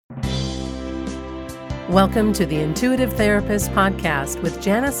Welcome to the Intuitive Therapist Podcast with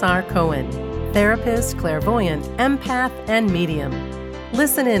Janis Cohen, therapist, clairvoyant, empath, and medium.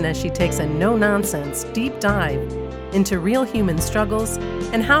 Listen in as she takes a no-nonsense deep dive into real human struggles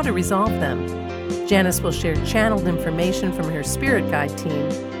and how to resolve them. Janis will share channeled information from her spirit guide team,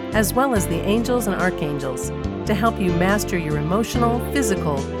 as well as the angels and archangels, to help you master your emotional,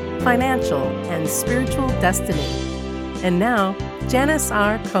 physical, financial, and spiritual destiny. And now, Janis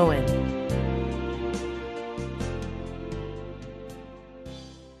R. Cohen.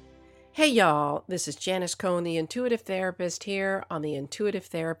 Hey y'all, this is Janis Cohen, the Intuitive Therapist, here on the Intuitive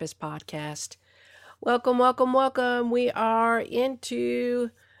Therapist Podcast. Welcome, welcome, welcome. We are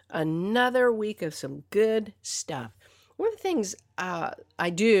into another week of some good stuff. One of the things I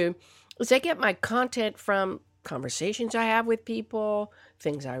do is I get my content from conversations I have with people,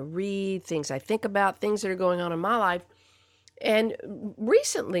 things I read, things I think about, things that are going on in my life. And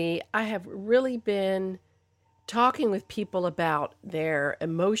recently, I have really been talking with people about their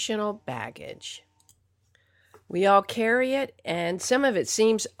emotional baggage. We all carry it, and some of it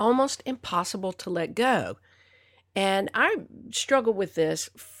seems almost impossible to let go. And I struggle with this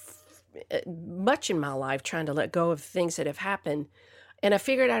much in my life, trying to let go of things that have happened. And I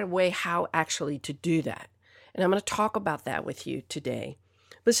figured out a way how actually to do that. And I'm going to talk about that with you today.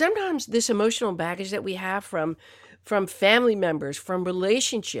 But sometimes this emotional baggage that we have from family members, from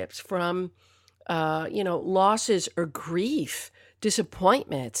relationships, from losses or grief,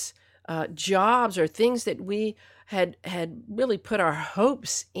 disappointments, jobs, or things that we had really put our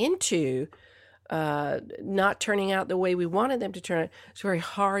hopes into, not turning out the way we wanted them to turn out. It's very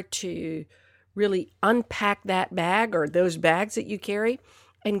hard to really unpack that bag or those bags that you carry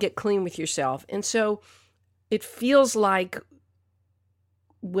and get clean with yourself. And so it feels like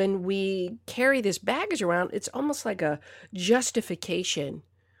when we carry this baggage around, it's almost like a justification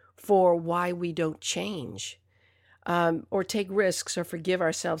for why we don't change, or take risks or forgive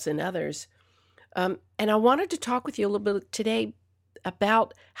ourselves and others. And I wanted to talk with you a little bit today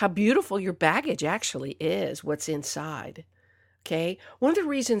about how beautiful your baggage actually is, what's inside. Okay. One of the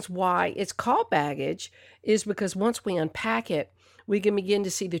reasons why it's called baggage is because once we unpack it, we can begin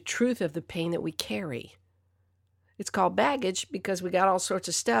to see the truth of the pain that we carry. It's called baggage because we got all sorts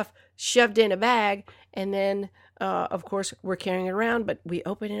of stuff shoved in a bag, and then of course, we're carrying it around, but we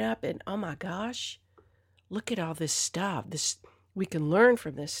open it up and, oh my gosh, look at all this stuff. We can learn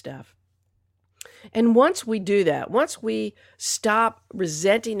from this stuff. And once we do that, once we stop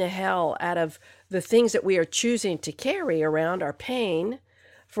resenting the hell out of the things that we are choosing to carry around, our pain,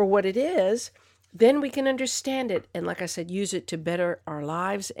 for what it is, then we can understand it. And like I said, use it to better our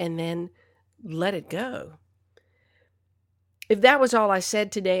lives and then let it go. If that was all I said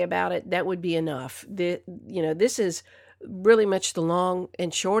today about it, that would be enough. This is really much the long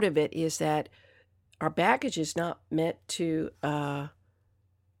and short of it, is that our baggage is not meant to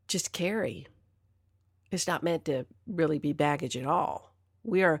just carry. It's not meant to really be baggage at all.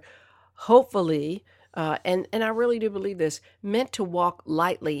 We are hopefully, and I really do believe this, meant to walk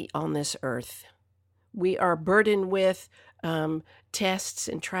lightly on this earth. We are burdened with tests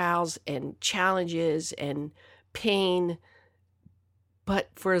and trials and challenges and pain, but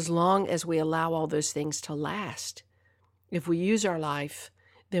for as long as we allow all those things to last, if we use our life,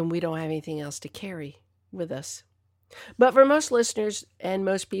 then we don't have anything else to carry with us. But for most listeners and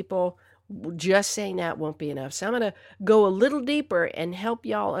most people, just saying that won't be enough. So I'm going to go a little deeper and help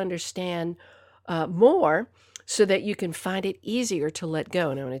y'all understand more so that you can find it easier to let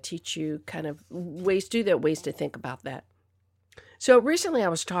go. And I'm going to teach you kind of ways to do that, ways to think about that. So recently I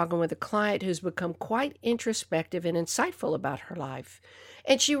was talking with a client who's become quite introspective and insightful about her life.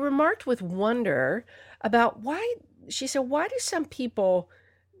 And she remarked with wonder about why do some people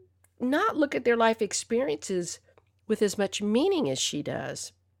not look at their life experiences with as much meaning as she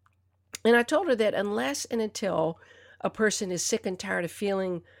does? And I told her that unless and until a person is sick and tired of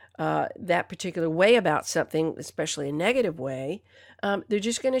feeling that particular way about something, especially a negative way, they're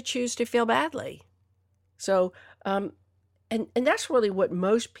just going to choose to feel badly. So, And that's really what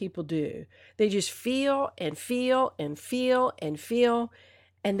most people do. They just feel and feel and feel and feel,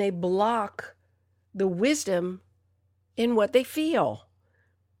 and they block the wisdom in what they feel.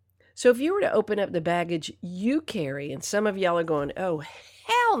 So if you were to open up the baggage you carry, and some of y'all are going, oh,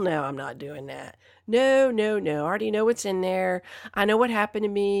 hell no, I'm not doing that. No. I already know what's in there. I know what happened to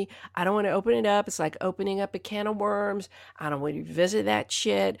me. I don't want to open it up. It's like opening up a can of worms. I don't want to visit that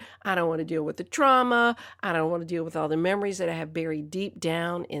shit. I don't want to deal with the trauma. I don't want to deal with all the memories that I have buried deep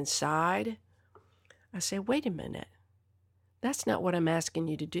down inside. I say, wait a minute. That's not what I'm asking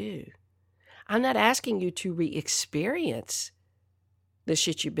you to do. I'm not asking you to re-experience the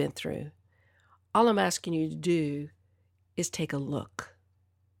shit you've been through. All I'm asking you to do is take a look,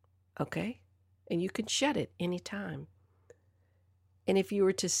 okay? And you can shut it anytime. And if you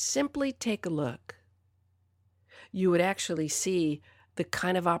were to simply take a look, you would actually see the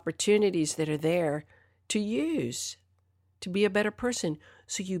kind of opportunities that are there to use to be a better person.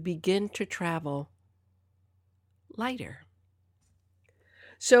 So you begin to travel lighter.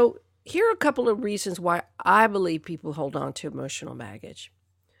 So here are a couple of reasons why I believe people hold on to emotional baggage.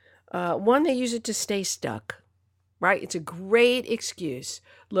 One, they use it to stay stuck, right? It's a great excuse.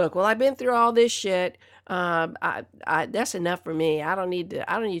 Look, well, I've been through all this shit. That's enough for me. I don't need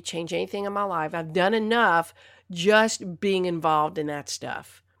to change anything in my life. I've done enough just being involved in that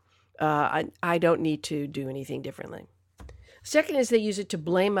stuff. I don't need to do anything differently. Second is they use it to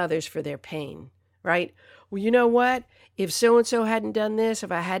blame others for their pain, right? Well, you know what? If so-and-so hadn't done this,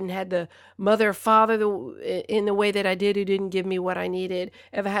 if I hadn't had the mother or father in the way that I did who didn't give me what I needed,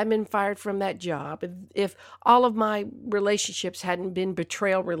 if I hadn't been fired from that job, if all of my relationships hadn't been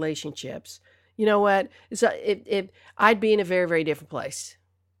betrayal relationships, you know what? If I'd be in a very, very different place.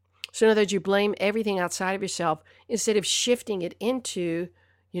 So in other words, you blame everything outside of yourself instead of shifting it into,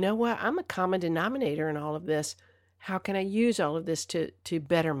 you know what? I'm a common denominator in all of this. How can I use all of this to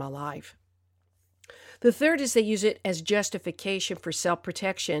better my life? The third is they use it as justification for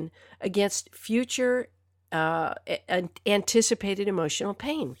self-protection against future anticipated emotional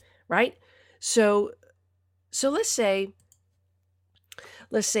pain, right? So let's say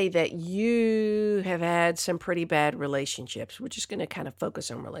that you have had some pretty bad relationships. We're just going to kind of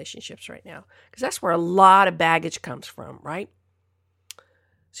focus on relationships right now because that's where a lot of baggage comes from, right?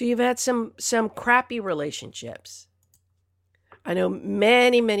 So you've had some crappy relationships. I know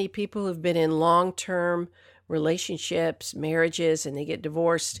many, many people who've been in long-term relationships, marriages, and they get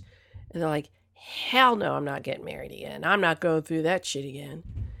divorced, and they're like, hell no, I'm not getting married again. I'm not going through that shit again.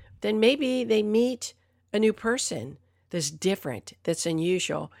 Then maybe they meet a new person that's different, that's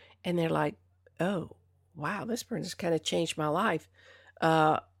unusual, and they're like, oh, wow, this person's kind of changed my life.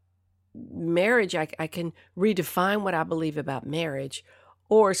 Marriage, I can redefine what I believe about marriage.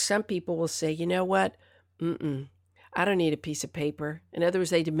 Or some people will say, you know what? I don't need a piece of paper. In other words,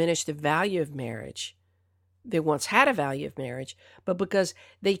 they diminish the value of marriage. They once had a value of marriage, but because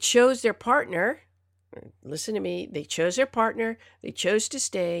they chose their partner, listen to me, they chose their partner, they chose to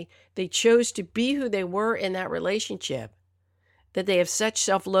stay, they chose to be who they were in that relationship, that they have such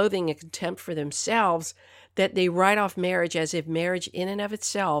self-loathing and contempt for themselves that they write off marriage as if marriage in and of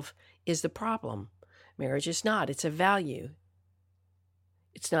itself is the problem. Marriage is not. It's a value.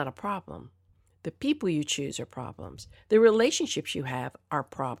 It's not a problem. The people you choose are problems. The relationships you have are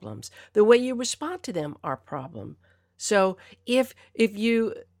problems. The way you respond to them are problem. So if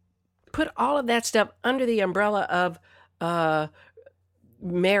you put all of that stuff under the umbrella of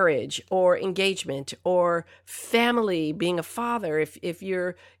marriage or engagement or family, being a father, if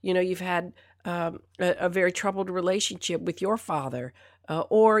you're, you've had a very troubled relationship with your father,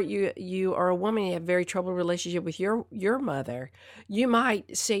 or you are a woman, you have a very troubled relationship with your mother, you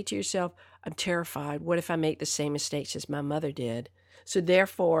might say to yourself, I'm terrified. What if I make the same mistakes as my mother did? So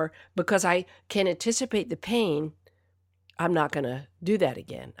therefore, because I can anticipate the pain, I'm not going to do that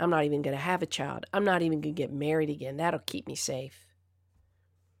again. I'm not even going to have a child. I'm not even going to get married again. That'll keep me safe.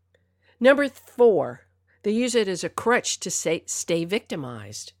 Number 4, they use it as a crutch to stay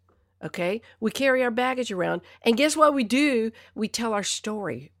victimized. Okay? We carry our baggage around. And guess what we do? We tell our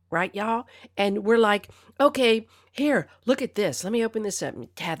story, right, y'all? And we're like, okay, here, look at this. Let me open this up. And you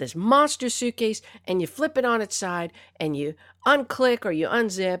have this monster suitcase, and you flip it on its side, and you unclick or you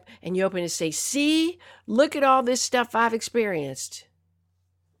unzip, and you open it and say, see, look at all this stuff I've experienced.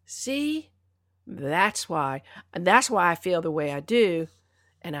 See? That's why I feel the way I do.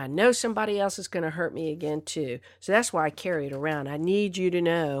 And I know somebody else is going to hurt me again too. So that's why I carry it around. I need you to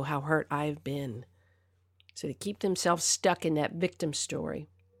know how hurt I've been. So they keep themselves stuck in that victim story.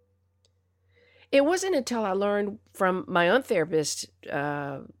 It wasn't until I learned from my own therapist,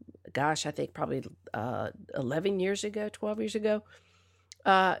 I think probably 11 years ago, 12 years ago,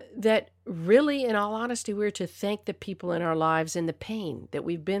 that really, in all honesty, we're to thank the people in our lives and the pain that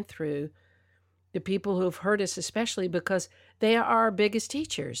we've been through, the people who have hurt us especially, because they are our biggest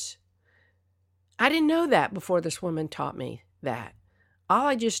teachers. I didn't know that before this woman taught me that. All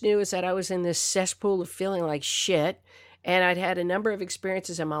I just knew is that I was in this cesspool of feeling like shit, and I'd had a number of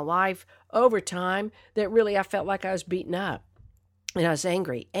experiences in my life over time that really I felt like I was beaten up. And I was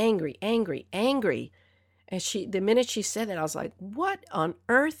angry. And the minute she said that, I was like, what on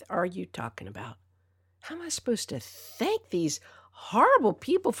earth are you talking about? How am I supposed to thank these horrible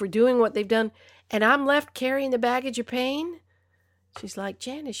people for doing what they've done, and I'm left carrying the baggage of pain? She's like,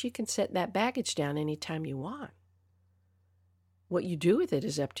 Janis, you can set that baggage down anytime you want. What you do with it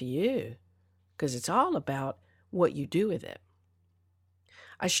is up to you, because it's all about what you do with it.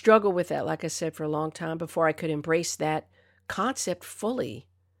 I struggled with that, like I said, for a long time before I could embrace that concept fully.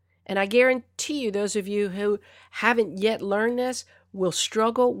 And I guarantee you, those of you who haven't yet learned this will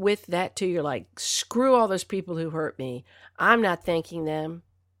struggle with that too. You're like, screw all those people who hurt me. I'm not thanking them.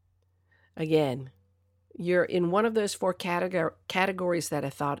 Again, you're in one of those four categories that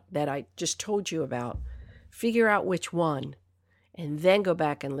I just told you about. Figure out which one, and then go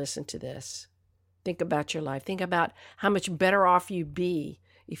back and listen to this. Think about your life. Think about how much better off you'd be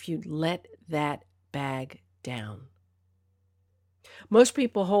if you'd let that bag down. Most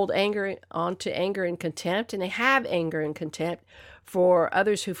people hold on to anger and contempt, and they have anger and contempt for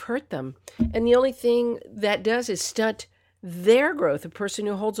others who've hurt them. And the only thing that does is stunt their growth, a person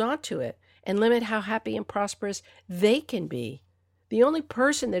who holds on to it, and limit how happy and prosperous they can be. The only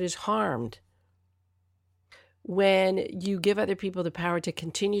person that is harmed when you give other people the power to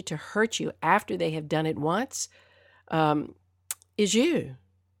continue to hurt you after they have done it once is you.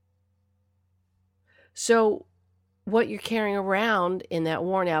 So what you're carrying around in that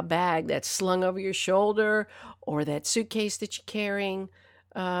worn out bag that's slung over your shoulder, or that suitcase that you're carrying,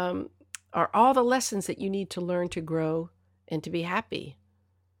 are all the lessons that you need to learn to grow and to be happy.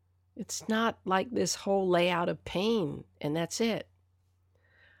 It's not like this whole layout of pain and that's it.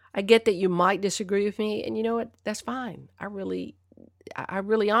 I get that you might disagree with me, and you know what? That's fine. I really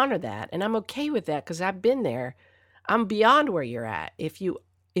honor that, and I'm okay with that because I've been there. I'm beyond where you're at. If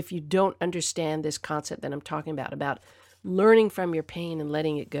you don't understand this concept that I'm talking about learning from your pain and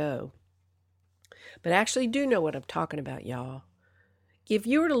letting it go. But I actually do know what I'm talking about, y'all. If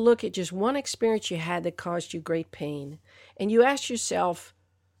you were to look at just one experience you had that caused you great pain, and you ask yourself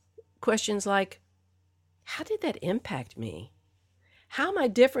questions like, how did that impact me? How am I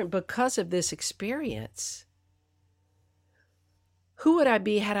different because of this experience? Who would I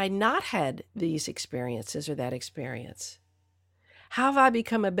be had I not had these experiences or that experience? How have I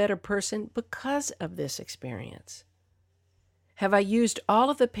become a better person because of this experience? Have I used all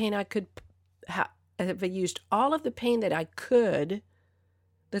of the pain I could? Have I used all of the pain that I could,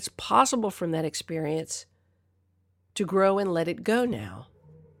 that's possible from that experience, to grow and let it go now?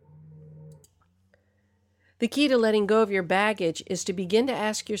 The key to letting go of your baggage is to begin to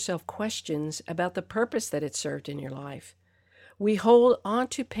ask yourself questions about the purpose that it served in your life. We hold on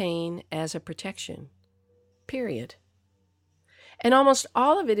to pain as a protection, period. And almost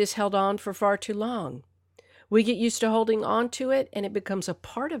all of it is held on for far too long. We get used to holding on to it, and it becomes a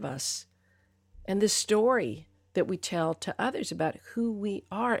part of us. And the story that we tell to others about who we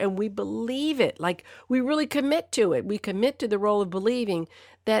are, and we believe it, like we really commit to it. We commit to the role of believing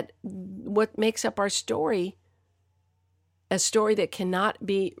that what makes up our story, a story that cannot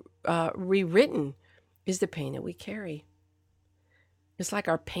be rewritten, is the pain that we carry. It's like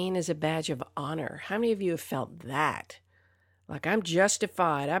our pain is a badge of honor. How many of you have felt that? Like, I'm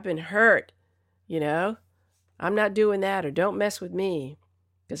justified. I've been hurt. I'm not doing that, or don't mess with me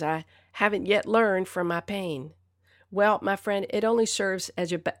because I haven't yet learned from my pain. Well, my friend, it only serves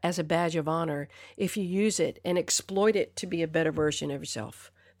as a badge of honor if you use it and exploit it to be a better version of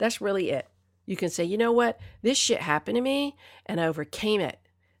yourself. That's really it. You can say, you know what? This shit happened to me and I overcame it.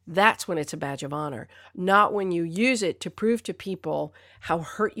 That's when it's a badge of honor, not when you use it to prove to people how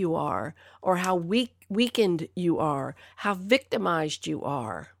hurt you are, or how weakened you are, how victimized you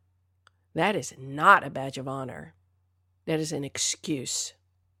are. That is not a badge of honor. That is an excuse.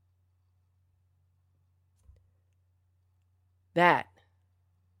 That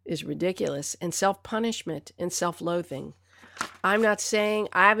is ridiculous and self-punishment and self-loathing. I'm not saying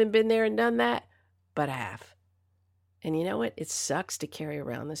I haven't been there and done that, but I have. And you know what? It sucks to carry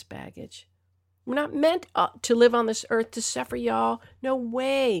around this baggage. We're not meant to live on this earth to suffer, y'all. No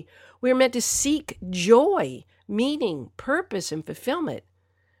way. We're meant to seek joy, meaning, purpose, and fulfillment.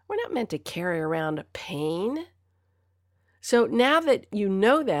 We're not meant to carry around pain. So now that you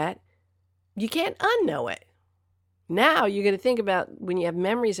know that, you can't unknow it. Now you're going to think about when you have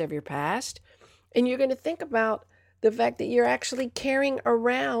memories of your past, and you're going to think about the fact that you're actually carrying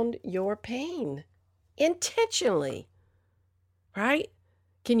around your pain intentionally, right?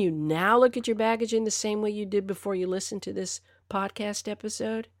 Can you now look at your baggage in the same way you did before you listened to this podcast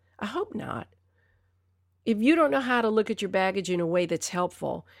episode? I hope not. If you don't know how to look at your baggage in a way that's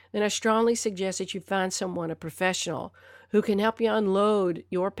helpful, then I strongly suggest that you find someone, a professional, who can help you unload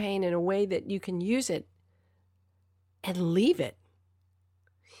your pain in a way that you can use it and leave it.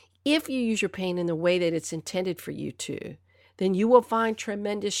 If you use your pain in the way that it's intended for you to, then you will find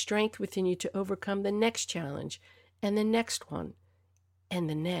tremendous strength within you to overcome the next challenge and the next one and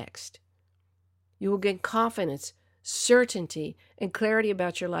the next. You will gain confidence, certainty, and clarity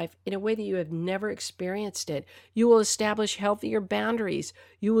about your life in a way that you have never experienced it. You will establish healthier boundaries.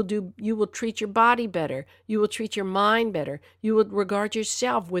 You will treat your body better. You will treat your mind better. You will regard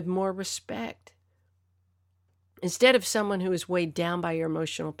yourself with more respect. Instead of someone who is weighed down by your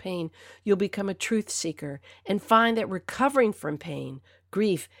emotional pain, you'll become a truth seeker and find that recovering from pain,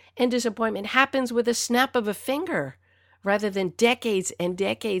 grief, and disappointment happens with a snap of a finger, rather than decades and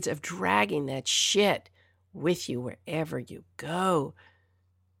decades of dragging that shit with you wherever you go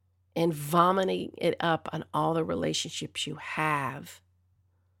and vomiting it up on all the relationships you have.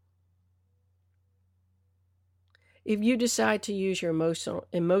 If you decide to use your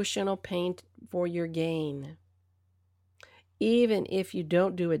emotional pain for your gain, even if you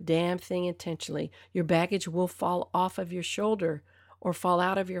don't do a damn thing intentionally, your baggage will fall off of your shoulder or fall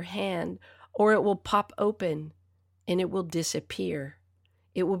out of your hand, or it will pop open and it will disappear.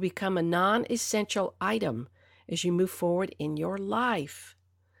 It will become a non-essential item as you move forward in your life.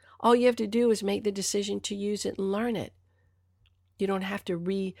 All you have to do is make the decision to use it and learn it. You don't have to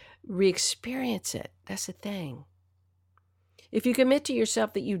re-experience it. That's the thing. If you commit to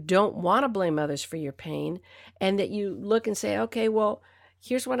yourself that you don't want to blame others for your pain, and that you look and say, okay, well,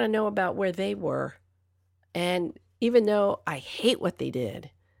 here's what I know about where they were. And even though I hate what they did,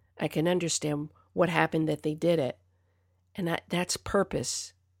 I can understand what happened that they did it. And that's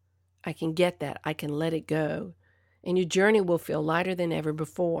purpose. I can get that. I can let it go. And your journey will feel lighter than ever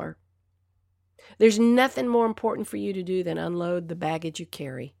before. There's nothing more important for you to do than unload the baggage you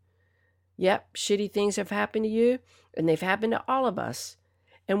carry. Yep, shitty things have happened to you, and they've happened to all of us.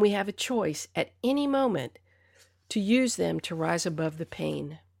 And we have a choice at any moment to use them to rise above the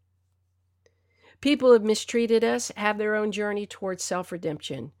pain. People who have mistreated us have their own journey towards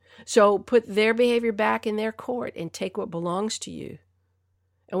self-redemption. So put their behavior back in their court and take what belongs to you.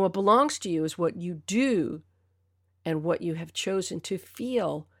 And what belongs to you is what you do and what you have chosen to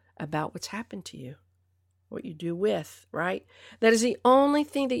feel about what's happened to you. What you do with, right? That is the only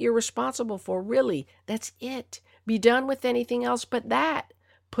thing that you're responsible for, really. That's it. Be done with anything else but that.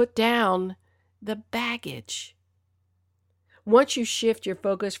 Put down the baggage. Once you shift your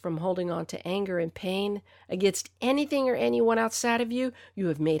focus from holding on to anger and pain against anything or anyone outside of you, you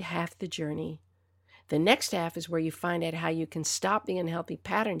have made half the journey. The next half is where you find out how you can stop the unhealthy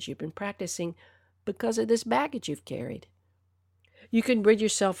patterns you've been practicing because of this baggage you've carried. You can rid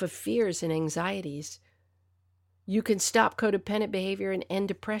yourself of fears and anxieties. You can stop codependent behavior and end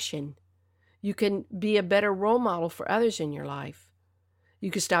depression. You can be a better role model for others in your life. You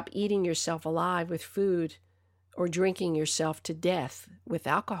can stop eating yourself alive with food or drinking yourself to death with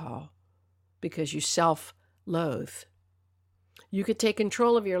alcohol because you self-loathe. You could take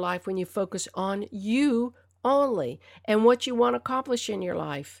control of your life when you focus on you only and what you want to accomplish in your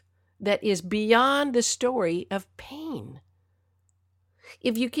life that is beyond the story of pain.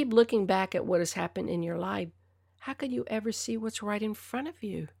 If you keep looking back at what has happened in your life, how could you ever see what's right in front of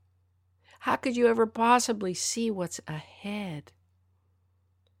you? How could you ever possibly see what's ahead?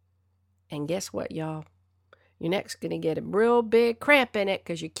 And guess what, y'all? Your neck's going to get a real big cramp in it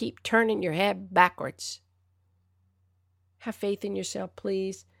because you keep turning your head backwards. Have faith in yourself,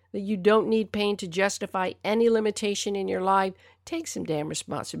 please, that you don't need pain to justify any limitation in your life. Take some damn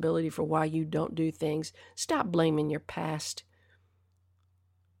responsibility for why you don't do things. Stop blaming your past.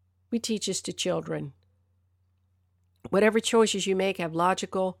 We teach this to children. Whatever choices you make have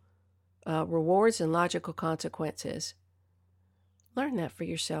logical rewards and logical consequences. Learn that for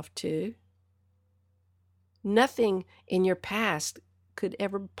yourself, too. Nothing in your past could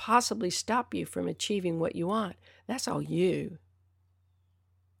ever possibly stop you from achieving what you want. That's all you.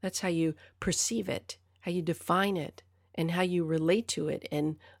 That's how you perceive it, how you define it, and how you relate to it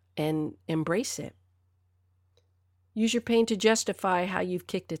and embrace it. Use your pain to justify how you've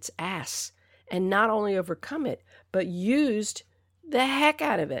kicked its ass and not only overcome it, but used the heck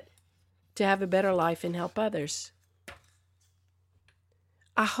out of it to have a better life and help others.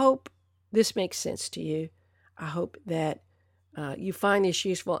 I hope this makes sense to you. I hope that you find this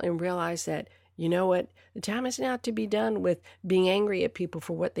useful and realize that, you know what, the time is now to be done with being angry at people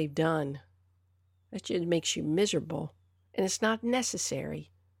for what they've done. That just makes you miserable, and it's not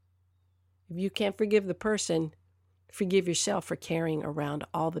necessary. If you can't forgive the person, forgive yourself for carrying around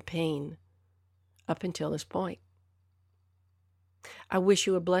all the pain up until this point. I wish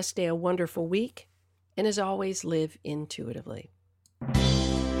you a blessed day, a wonderful week, and as always, live intuitively.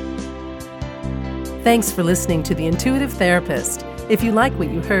 Thanks for listening to The Intuitive Therapist. If you like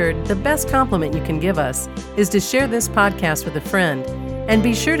what you heard, the best compliment you can give us is to share this podcast with a friend And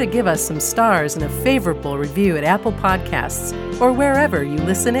be sure to give us some stars and a favorable review at Apple Podcasts or wherever you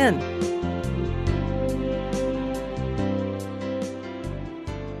listen in.